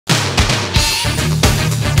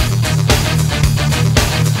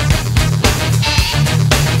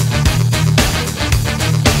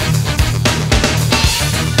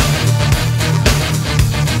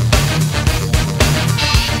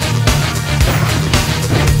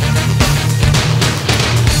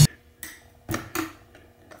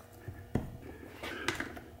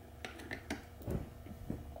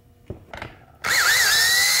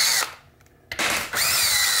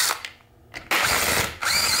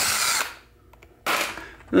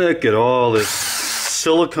Look at all this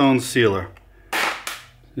silicone sealer.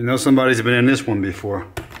 You know somebody's been in this one before.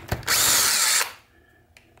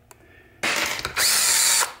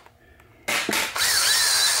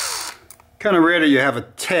 Kind of rare that you have a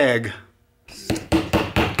tag.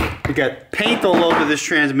 You got paint all over this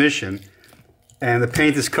transmission, and the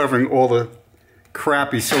paint is covering all the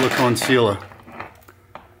crappy silicone sealer.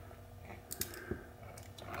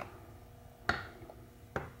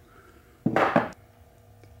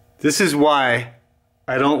 This is why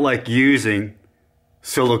I don't like using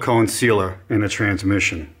silicone sealer in a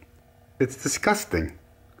transmission. It's disgusting.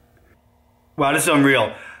 Wow, this is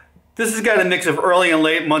unreal. This has got a mix of early and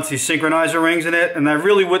late Muncie Synchronizer rings in it, and I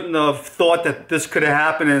really wouldn't have thought that this could have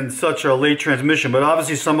happened in such a late transmission, but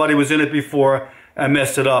obviously somebody was in it before and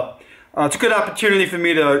messed it up. It's a good opportunity for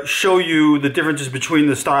me to show you the differences between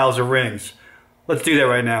the styles of rings. Let's do that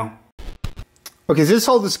right now. Okay, so this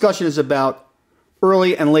whole discussion is about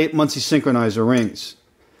early and late Muncie Synchronizer rings.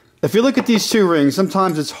 If you look at these two rings,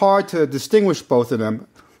 sometimes it's hard to distinguish both of them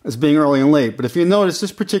as being early and late, but if you notice,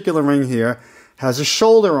 this particular ring here has a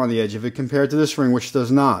shoulder on the edge of it compared to this ring, which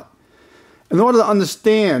does not. In order to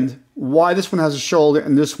understand why this one has a shoulder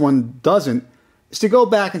and this one doesn't, is to go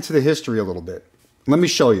back into the history a little bit. Let me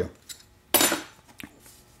show you.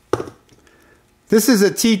 This is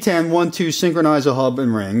a T10 1-2 synchronizer hub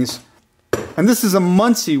and rings, and this is a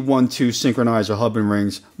Muncie 1-2 synchronizer hub and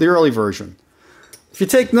rings, the early version. If you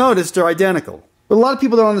take notice, they're identical. But a lot of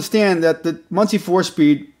people don't understand that the Muncie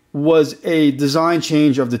 4-speed was a design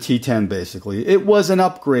change of the T10, basically. It was an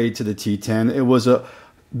upgrade to the T10. It was a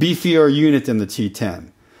beefier unit than the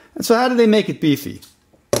T10. And so how did they make it beefy?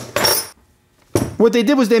 What they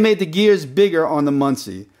did was they made the gears bigger on the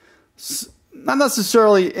Muncie. Not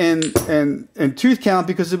necessarily in tooth count,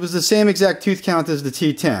 because it was the same exact tooth count as the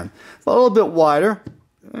T10. But a little bit wider,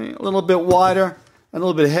 and a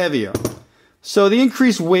little bit heavier. So the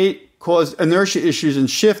increased weight caused inertia issues in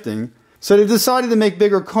shifting. So they decided to make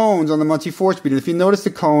bigger cones on the Muncie 4-speed. And if you notice,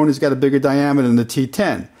 the cone has got a bigger diameter than the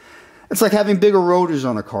T10. It's like having bigger rotors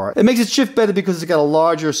on a car. It makes it shift better because it's got a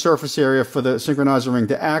larger surface area for the synchronizer ring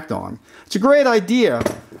to act on. It's a great idea,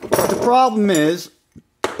 but the problem is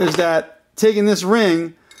that taking this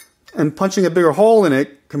ring and punching a bigger hole in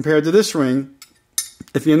it compared to this ring,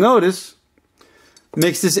 if you notice,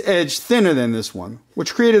 makes this edge thinner than this one,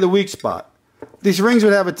 which created a weak spot. These rings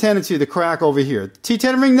would have a tendency to crack over here. The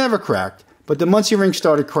T10 ring never cracked, but the Muncie ring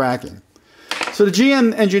started cracking. So the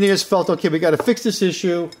GM engineers felt, okay, we got to fix this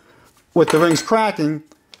issue with the rings cracking.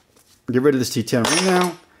 Get rid of this T10 ring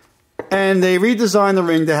now. And they redesigned the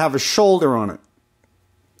ring to have a shoulder on it.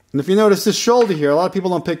 And if you notice this shoulder here, a lot of people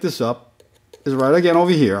don't pick this up, is right again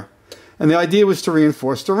over here. And the idea was to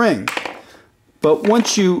reinforce the ring. But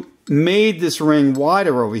once you made this ring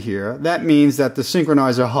wider over here, that means that the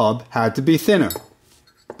synchronizer hub had to be thinner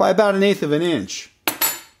by about 1/8 of an inch.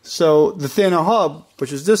 So the thinner hub,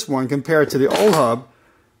 which is this one, compared to the old hub,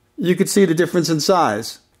 you could see the difference in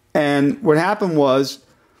size. And what happened was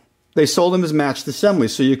they sold them as matched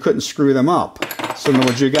assemblies, so you couldn't screw them up. So in other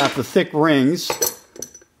words, you got the thick rings.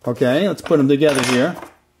 Okay, let's put them together here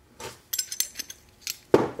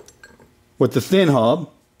with the thin hub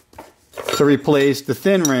to replace the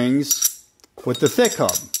thin rings with the thick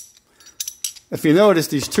hub. If you notice,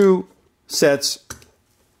 these two sets,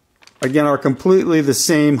 again, are completely the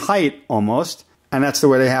same height almost, and that's the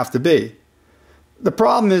way they have to be. The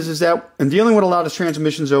problem is that in dealing with a lot of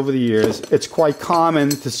transmissions over the years, it's quite common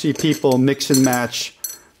to see people mix and match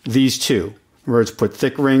these two, where it's put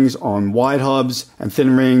thick rings on wide hubs and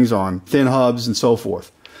thin rings on thin hubs and so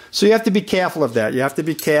forth. So you have to be careful of that. You have to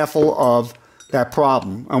be careful of that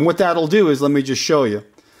problem. And what that'll do is, let me just show you.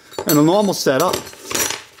 In a normal setup,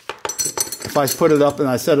 if I put it up and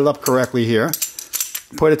I set it up correctly here,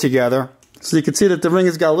 put it together, so you can see that the ring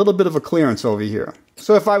has got a little bit of a clearance over here.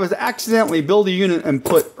 So if I was to accidentally build a unit and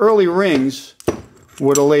put early rings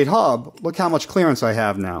with a late hub, look how much clearance I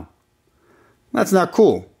have now. That's not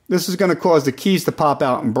cool. This is going to cause the keys to pop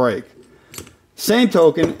out and break. Same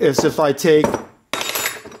token is if I take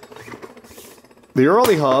the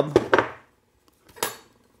early hub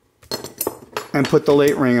and put the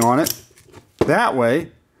late ring on it. That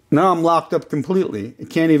way, now I'm locked up completely. It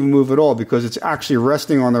can't even move at all because it's actually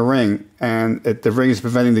resting on the ring, and the ring is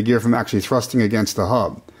preventing the gear from actually thrusting against the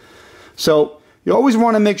hub. So you always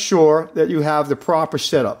want to make sure that you have the proper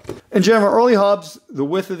setup. In general, early hubs, the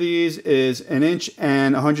width of these is 1 inch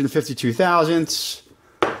and 152 thousandths.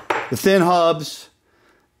 The thin hubs,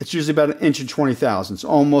 it's usually about 1 inch and 20 thousandths,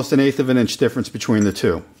 almost 1/8 of an inch difference between the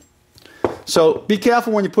two. So be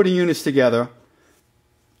careful when you're putting units together.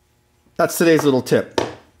 That's today's little tip.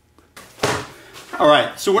 All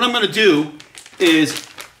right, so what I'm going to do is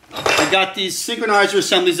I got these synchronizer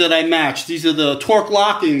assemblies that I matched. These are the torque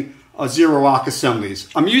locking zero lock assemblies.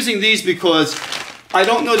 I'm using these because I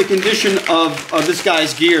don't know the condition of this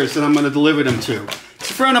guy's gears that I'm going to deliver them to.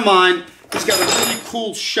 It's a friend of mine. He's got a really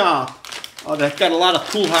cool shop that's got a lot of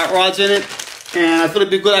cool hot rods in it. And I thought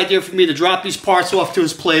it'd be a good idea for me to drop these parts off to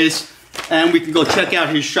his place and we can go check out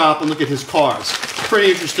his shop and look at his cars.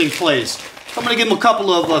 Pretty interesting place. I'm going to give him a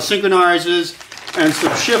couple of synchronizers and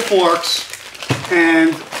some shift forks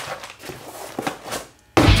and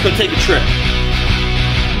let's go take a trip.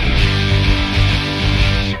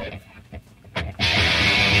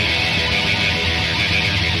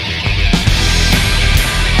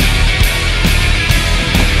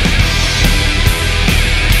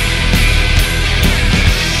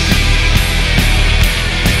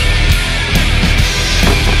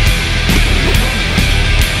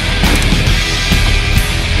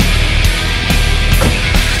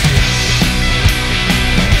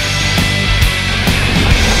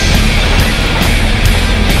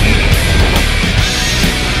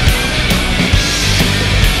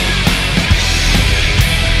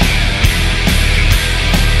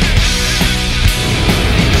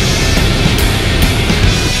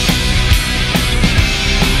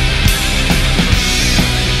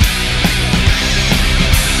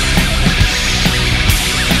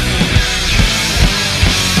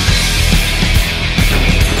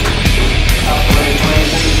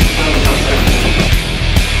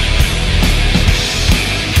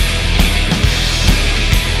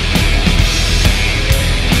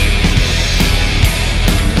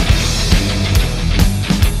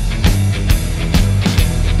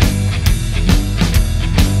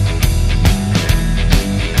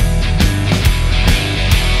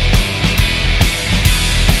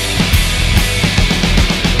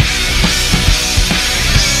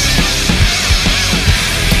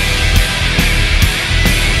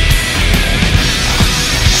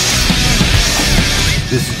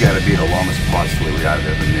 This has got to be the longest parts delivery I've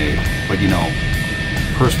ever made. But you know,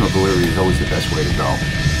 personal delivery is always the best way to go.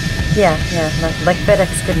 Yeah, like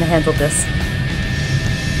FedEx couldn't handle this.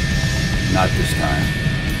 Not this time.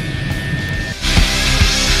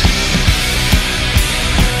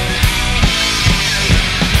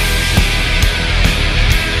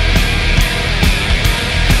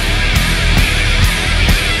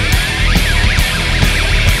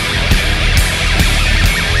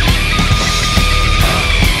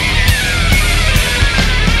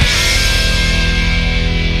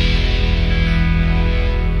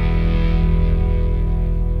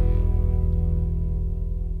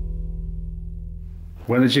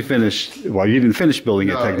 When did you finish? Well, you didn't finish building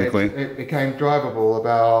it technically. It became drivable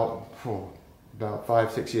about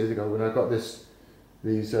 5-6 years ago when I got these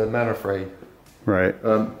Manafrey. Right.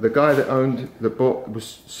 The guy that owned the book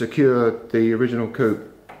was secured the original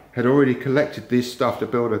coupe, had already collected this stuff to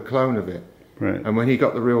build a clone of it. Right. And when he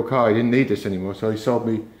got the real car, he didn't need this anymore, so he sold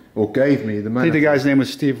me or gave me the Manafrey. I think the guy's name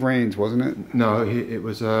was Steve Raines, wasn't it? No, it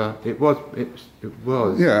was.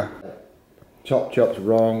 Yeah. Chop's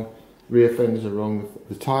wrong. Rear fenders are wrong,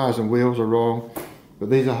 the tyres and wheels are wrong, but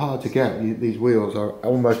these are hard to get. These wheels are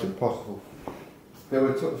almost impossible. They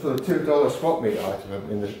were sort of $2 swap meet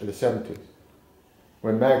item in the 70s.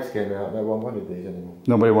 When mags came out, no one wanted these anymore.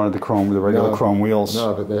 Nobody wanted the regular chrome wheels.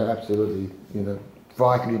 No, but they're absolutely,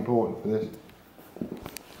 vitally important for this.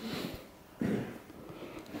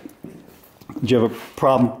 Did you have a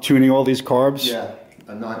problem tuning all these carbs? Yeah,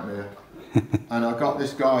 a nightmare. And I got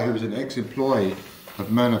this guy who was an ex-employee of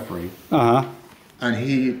Manafrey, and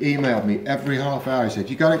he emailed me every half hour. He said,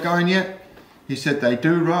 "You got it going yet?" He said, "They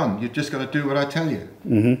do run. You've just got to do what I tell you."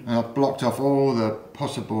 And I blocked off all the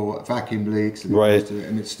possible vacuum leaks, and,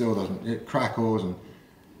 and it still doesn't. It crackles,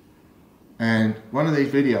 and one of these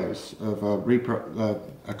videos of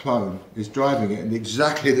a clone is driving it, and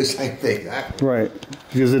exactly the same thing. Right,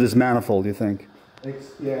 because it is manifold. You think?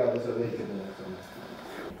 Yeah, there's a leak in there.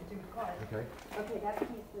 Okay. Okay, that piece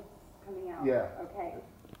that's coming out. Yeah. Okay.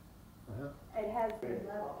 It has been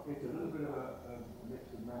level. It's a little bit of a mix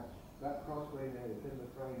and match. That crossway there is in the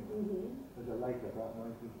frame. There's a lake about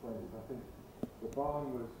 1920s. I think the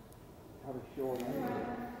barn had a short end.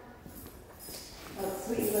 Oh,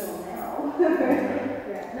 sweet little now.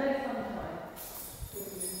 Yeah. No, it's on time.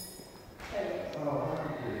 Oh,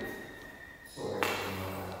 thank you. Sorry.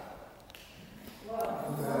 Wow.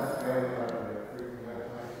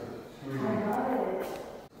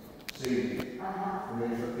 See, and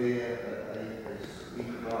then you'll be a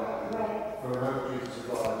sweet bar for an oak tree to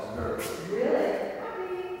survive is a miracle. Really?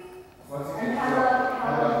 And how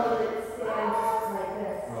long will it stand like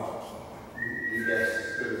this? You guess as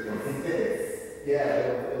good as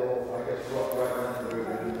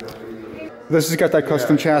This has got that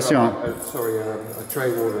custom chassis on. Sorry, a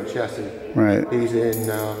Trey Warden chassis. Right. He's in,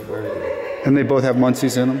 where is it? And they both have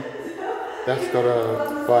Muncies in them? That's got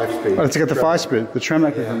a 5-speed. Oh, it's got the 5-speed. The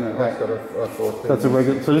Tremec is in there. That's got a 4-speed. That's a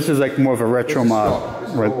regular. So this is like more of a retro mod.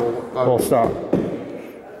 Right. All stock.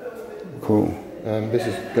 Cool. This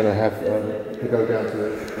is going to have, to go down to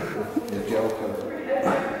the gel coat.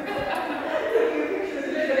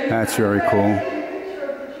 That's very cool.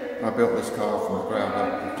 I built this car from the ground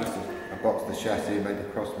up. Just I boxed the chassis, made the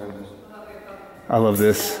cross members. I love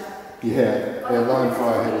this. Yeah, they're line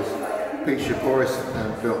fire headers. Pete Shaporis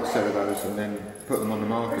built a set of those and then put them on the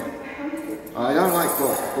market. I don't like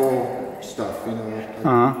ball stuff, you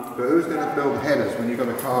know. But who's going to build headers when you've got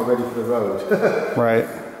a car ready for the road? Right.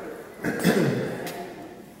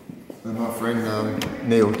 And my friend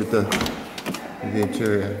Neil did the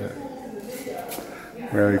interior.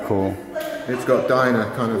 Very cool. It's got diner,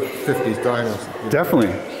 kind of 50s diners.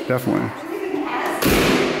 Definitely, definitely.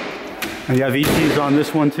 And you have ETs on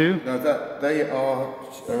this one too? No, they are,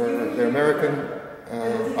 they're American,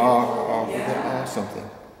 R something.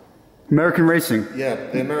 American Racing? Yeah,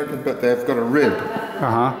 they're American, but they've got a rib.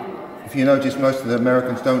 If you notice, most of the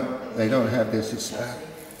Americans don't have this. It's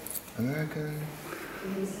American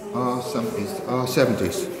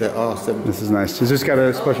R70s. They're R70s. This is nice. Has this got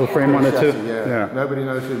a special frame on it too? Yeah. Nobody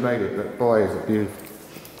knows who made it, but boy, is it beautiful.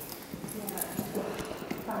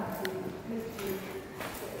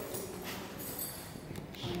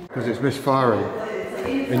 Because it's misfiring.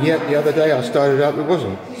 And yet the other day I started up, it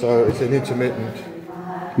wasn't. So it's an intermittent.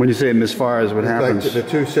 When you say it misfires, what happens? Like the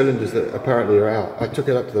 2 cylinders that apparently are out. I took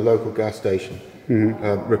it up to the local gas station. You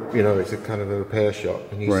know, it's a kind of a repair shop.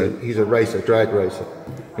 And he said, he's a racer, drag racer.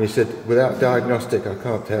 And he said, without diagnostic, I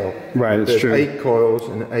can't tell. Right, it's true. There's 8 coils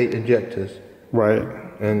and 8 injectors. Right.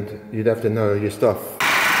 And you'd have to know your stuff.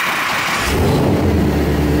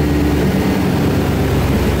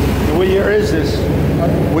 What year is this?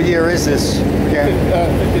 What year is this? Yeah.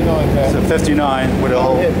 59. So 59 with a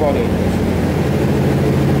whole hit body.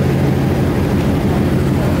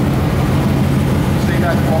 See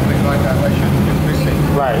that wobbling like that? They shouldn't just miss it.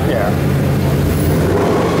 Right, yeah.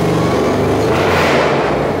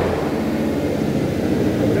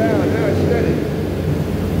 Now it's steady.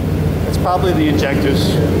 It's probably the injectors.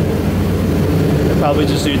 They probably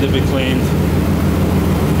just need to be cleaned.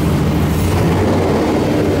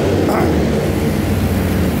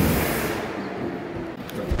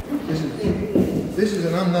 This is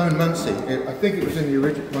an unknown Muncie. I think it was in the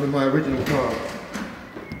one of my original cars.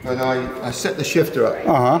 But I set the shifter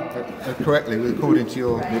up correctly according to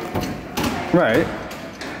your. Right.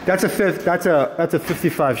 That's a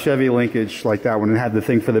 55 Chevy linkage like that one. It had the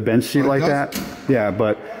thing for the bench seat like that. Yeah,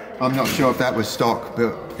 but I'm not sure if that was stock,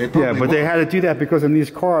 but it yeah, but they had to do that because in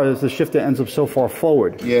these cars the shifter ends up so far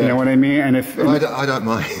forward. Yeah. You know what I mean? And if I don't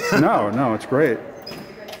mind. no, it's great.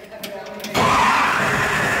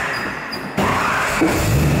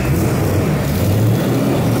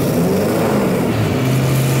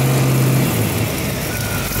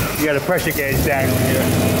 You got a pressure gauge down here.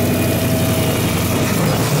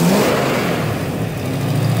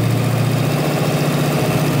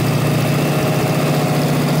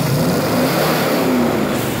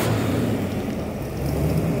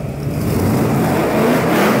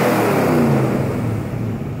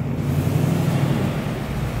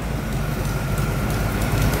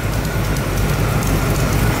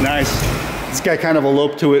 Nice. It's got kind of a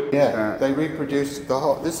lope to it. Yeah, they reproduced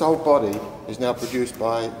this whole body is now produced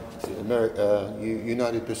by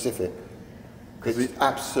United Pacific because it's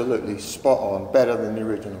absolutely spot on, better than the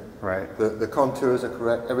original. Right. The contours are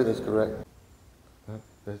correct, everything's correct.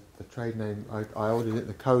 The trade name, I ordered it,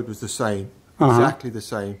 the code was the same, exactly the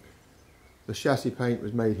same. The chassis paint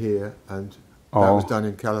was made here and that was done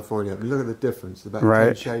in California. I mean, look at the difference, about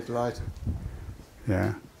 10 shades lighter.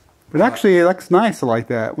 Yeah. But actually, it looks nice like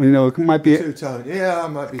that. You know, it might be two-tone. Yeah, I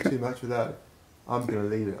might be too much with that. I'm going to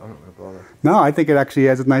leave it. I'm not going to bother. No, I think it actually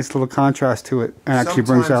adds a nice little contrast to it and actually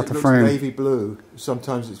brings out the frame. Sometimes it looks navy blue.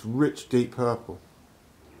 Sometimes it's rich, deep purple.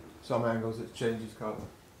 Some angles it changes colour.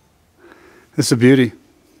 It's a beauty.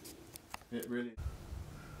 It really.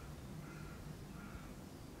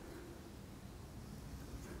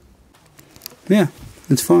 Yeah,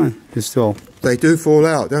 it's fine. It's still. They do fall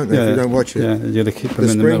out, don't they? If you don't watch it. Yeah, you got to keep them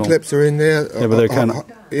the in the middle. spring clips are in there. Yeah, but they're kind of,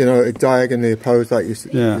 you know, diagonally opposed, like you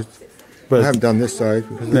said. Yeah. But I haven't done this side.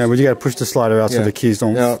 Yeah, but you got to push the slider out so the keys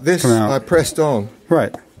don't now, this come out. I pressed on.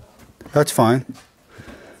 Right. That's fine.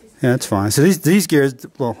 Yeah, that's fine. So these gears.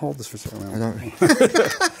 Well, hold this for a second. I don't.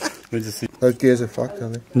 Let me just see. Those gears are fucked,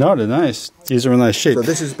 aren't they? No, they're nice. These are in nice shape. So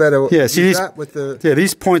this is better. Yeah, see these? With the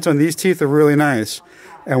these points on these teeth are really nice.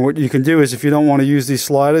 And what you can do is, if you don't want to use these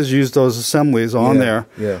sliders, use those assemblies on there.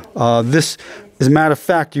 Yeah. This, as a matter of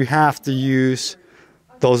fact, you have to use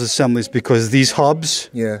those assemblies because these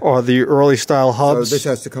hubs are the early style hubs. So this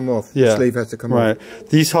has to come off. The sleeve has to come off. Right.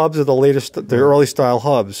 These hubs are the latest, the early style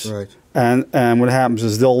hubs. Right. And what happens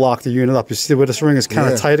is they'll lock the unit up. You see where this ring is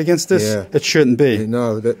kind of tight against this? Yeah. It shouldn't be.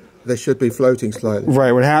 No, they should be floating slightly.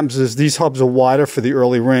 Right. What happens is these hubs are wider for the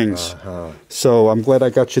early rings. So I'm glad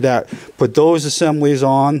I got you that. Put those assemblies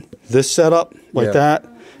on this setup like that,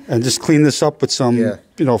 and just clean this up with some,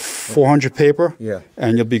 you know, 400 paper,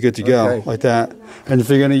 and you'll be good to go like that. And if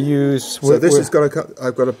you're going to use, so this has got to.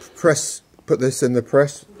 I've got to press. Put this in the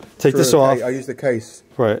press. Take this off. I use the case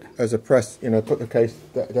as a press. You know, put the case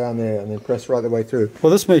down there and then press right the way through.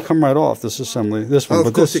 Well, this may come right off this assembly. This one, oh, but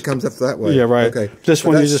of course this, it comes up that way. Yeah, right. Okay. This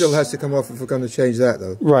one that you just still has to come off if we're going to change that,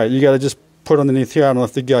 though. Right. You got to just put underneath here. I don't know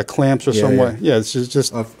if they got clamps or some way. Yeah, it's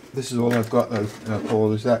just. This is all I've got, though,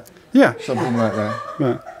 Paul. Is that? Yeah. Something like that.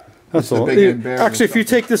 Yeah. That's all. Actually, if you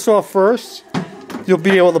take this off first, you'll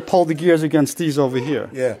be able to pull the gears against these over here.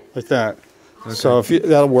 Yeah. Like that. Okay. So if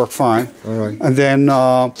that'll work fine. All right. And then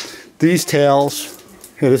these tails.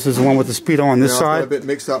 Here, this is the one with the speedo on this side. I got a bit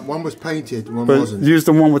mixed up. One was painted, one but wasn't. Use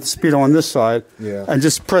the one with the speedo on this side. Yeah. And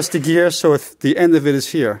just press the gear so if the end of it is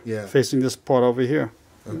here. Yeah. Facing this part over here.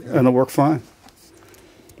 Okay. And it'll work fine.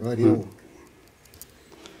 Right here.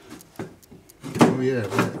 Oh yeah.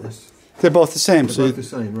 Right. They're both the same. They're both the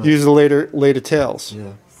same, right. Use the later tails.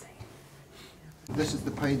 Yeah. This is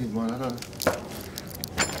the painted one. I don't know.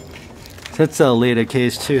 That's a later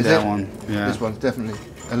case too. That one. Yeah. This one's definitely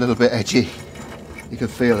a little bit edgy. You can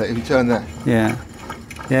feel it if you turn that. Yeah.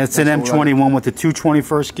 Yeah, it's an M21 with the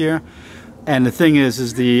 221st gear. And the thing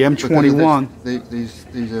is the M21.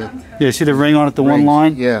 These are. Yeah, see the ring on it, the rings. one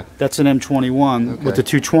line? Yeah. That's an M21 with the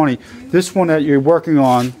 220. This one that you're working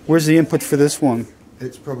on, where's the input for this one?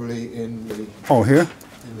 It's probably in the. Oh, here?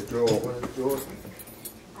 In the drawer. One of the drawers.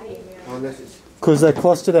 Unless it's. Because that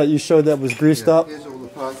cluster that you showed that was greased up. Here's all the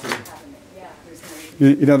parts.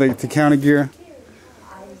 You know, the counter gear.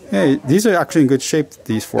 Hey, these are actually in good shape,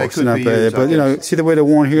 these forks. They're not bad. But, you know, see the way they're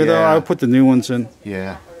worn here, though? I would put the new ones in.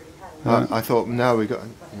 Yeah. I thought, no, we got,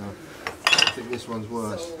 you know, I think this one's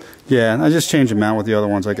worse. Yeah, and I just changed them out with the other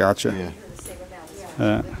ones. I got you. Yeah.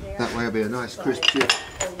 That way it'll be a nice crisp chip.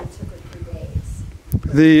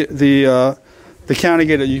 The counter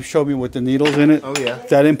gear that you showed me with the needles in it. Oh, yeah.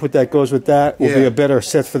 That input that goes with that will be a better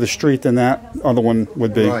set for the street than that other one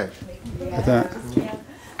would be. Right. Like that.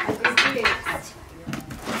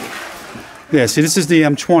 Yeah, see, this is the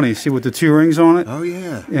M20. See, with the 2 rings on it? Oh,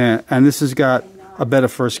 yeah. Yeah, and this has got a better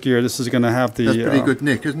first gear. This is going to have the... That's pretty good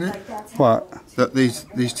nick, isn't it? What? These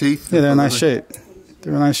teeth? Yeah, they're in nice shape.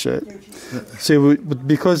 They're in nice shape. See,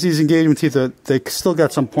 because these engagement teeth, they still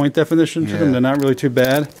got some point definition to them. They're not really too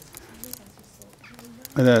bad.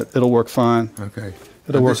 And it'll work fine. Okay.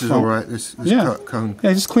 It'll work this is fine. all right. This cone.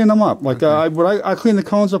 Yeah, just clean them up. Like what I clean the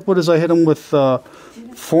cones up with is I hit them with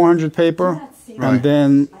 400 paper. Right. And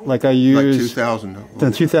then, like I use... Like 2,000.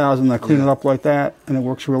 Then 2,000, I clean it up like that, and it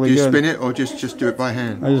works really good. Do you spin it, or just do it by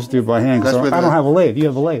hand? I just do it by hand, because I don't have a lathe. You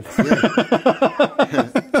have a lathe. Yeah.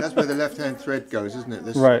 That's where the left-hand thread goes, isn't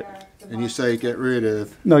it? Right. And you say get rid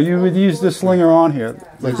of... No, you would use this slinger on here.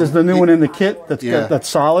 Like this is the new one in the kit that's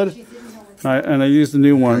solid. And I use the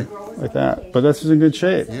new one like that. But this is in good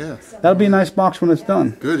shape. Yeah. That'll be a nice box when it's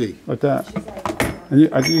done. Goody. Like that. And you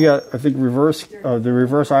got, I think, the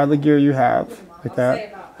reverse idler gear you have, like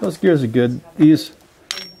that. Those gears are good. This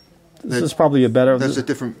is probably a better. That's a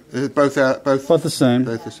different. Both the same.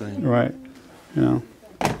 Both the same. Right. You know,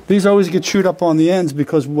 these always get chewed up on the ends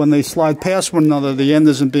because when they slide past one another, the end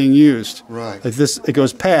isn't being used. Right. Like this, it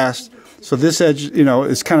goes past. So this edge, you know,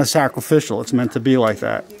 is kind of sacrificial. It's meant to be like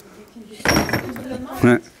that.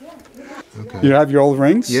 Okay. You have your old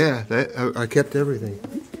rings? Yeah, I kept everything.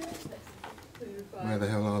 Where the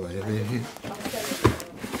hell are they? Are they in here?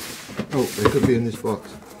 Oh, they could be in this box.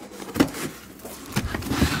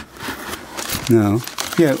 No.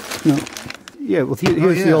 Yeah. No. Yeah. Well,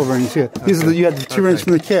 here's the old rings. Here. These are you had the 2 rings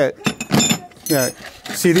from the kit. Yeah.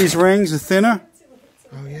 See these rings are thinner.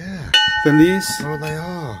 Oh yeah. Than these. Oh, they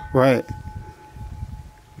are. Right.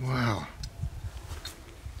 Wow.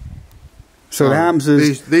 So what happens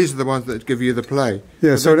is these are the ones that give you the play.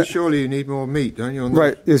 Yeah. But so surely you need more meat, don't you?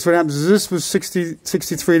 Right. Yes. What happens is this was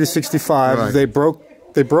 63 to 65. Right. They broke.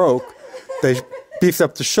 They beefed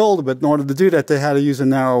up the shoulder, but in order to do that, they had to use a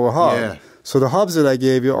narrower hub. Yeah. So the hubs that I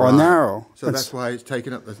gave you are narrow. So that's why it's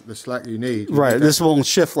taking up the slack you need. Right. This won't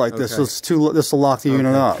shift like this. So this will lock the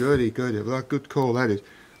unit up. Goody. Well, good call that is.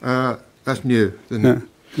 That's new, isn't it?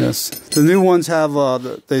 Yes. The new ones have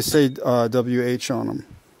they say WH on them,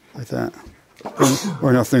 like that,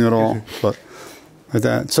 or nothing at all, but like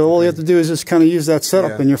that. So all you have to do is just kind of use that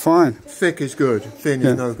setup, and you're fine. Thick is good. Thin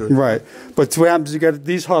is no good. Right. But what happens? You got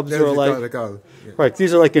these hubs are like Yeah. right.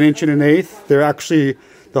 These are like 1 1/8". They're actually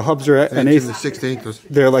the hubs are an eighth. The 16th.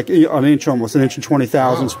 They're like an inch almost, 1 20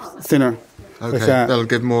 thousandths thinner. Okay. Like that. That'll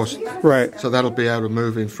give more. Right. So that'll be able to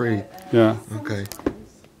move in free. Yeah. Okay.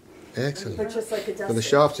 Excellent. So the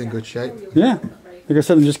shaft's in good shape. Yeah. Like I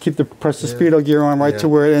said, just press the speedo gear on right to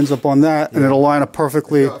where it ends up on that, and it'll line up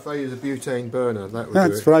perfectly. If I use a butane burner, that would do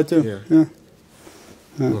That's what I do. Yeah.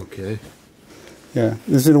 Okay. Yeah.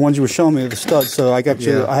 These are the ones you were showing me, the studs. So I got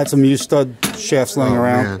you. I had some used stud shafts laying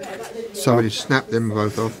around. Man. Somebody snapped them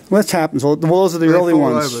both off. Well, that happens. Well, those are the early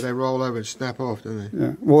ones. They roll over and snap off, don't they?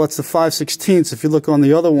 Yeah. Well, that's the 5/16. If you look on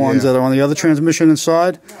the other ones that are on the other transmission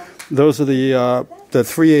inside, those are the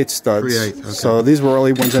 3/8 studs. 3/8. Okay. So these were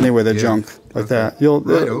early ones anyway. They're junk like that. It'll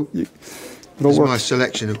There's work. my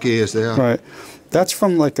selection of gears there. Right. That's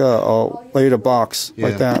from like a later box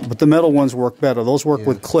like that. But the metal ones work better. Those work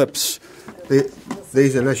with clips.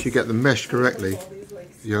 These, unless you get them meshed correctly,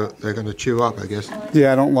 they're going to chew up, I guess.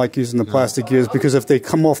 Yeah, I don't like using the plastic gears because if they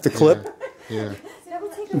come off the clip,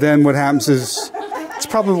 then what happens is it's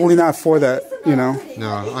probably not for that, No,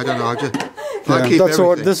 I don't know. I keep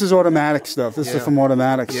everything. This is automatic stuff. This is from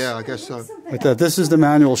automatics. Yeah, I guess so. Like that. This is the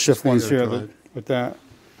manual shift ones here. With that.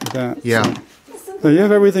 Yeah. So you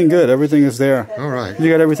have everything good. Everything is there. All right.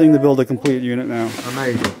 You got everything to build a complete unit now.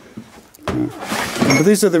 Amazing. But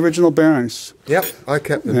these are the original bearings. Yep, I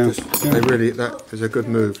kept them. That is a good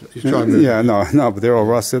move. You try and move. Yeah, no, but they're all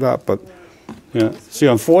rusted up. But yeah, see,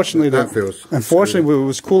 unfortunately, what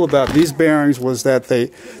was cool about these bearings was that they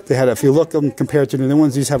had, if you look at them compared to the new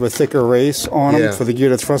ones, these have a thicker race on them for the gear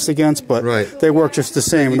to thrust against, but they work just the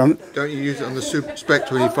same. Don't you use it on the Super Spec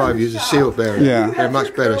 25? You use a seal bearing. Yeah, they're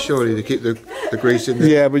much better, surely, to keep the grease in there.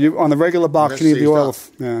 Yeah, but on the regular box, you need the oil.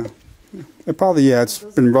 Yeah. It probably, it's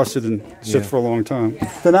been rusted and sit for a long time.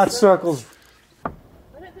 They're not circles. I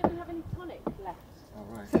don't think we have any tonic left. All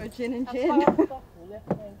right. So gin and gin.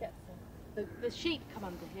 The sheep come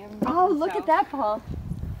under here. And look at that, Paul.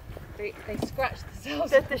 They scratch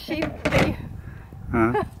themselves. That's the sheep.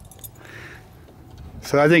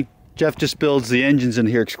 So I think Jeff just builds the engines in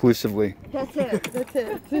here exclusively. That's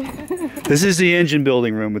it. This is the engine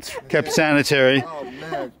building room. It's kept sanitary. Oh,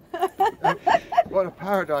 man. What a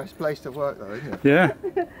paradise place to work, though, isn't it? Yeah.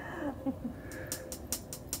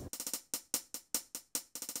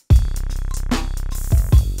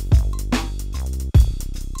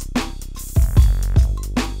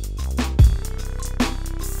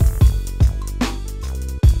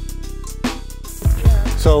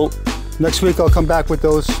 So next week I'll come back with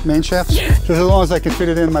those main shafts. Just as long as I can fit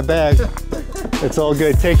it in my bag. It's all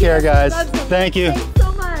good. Take care, guys. Thank you.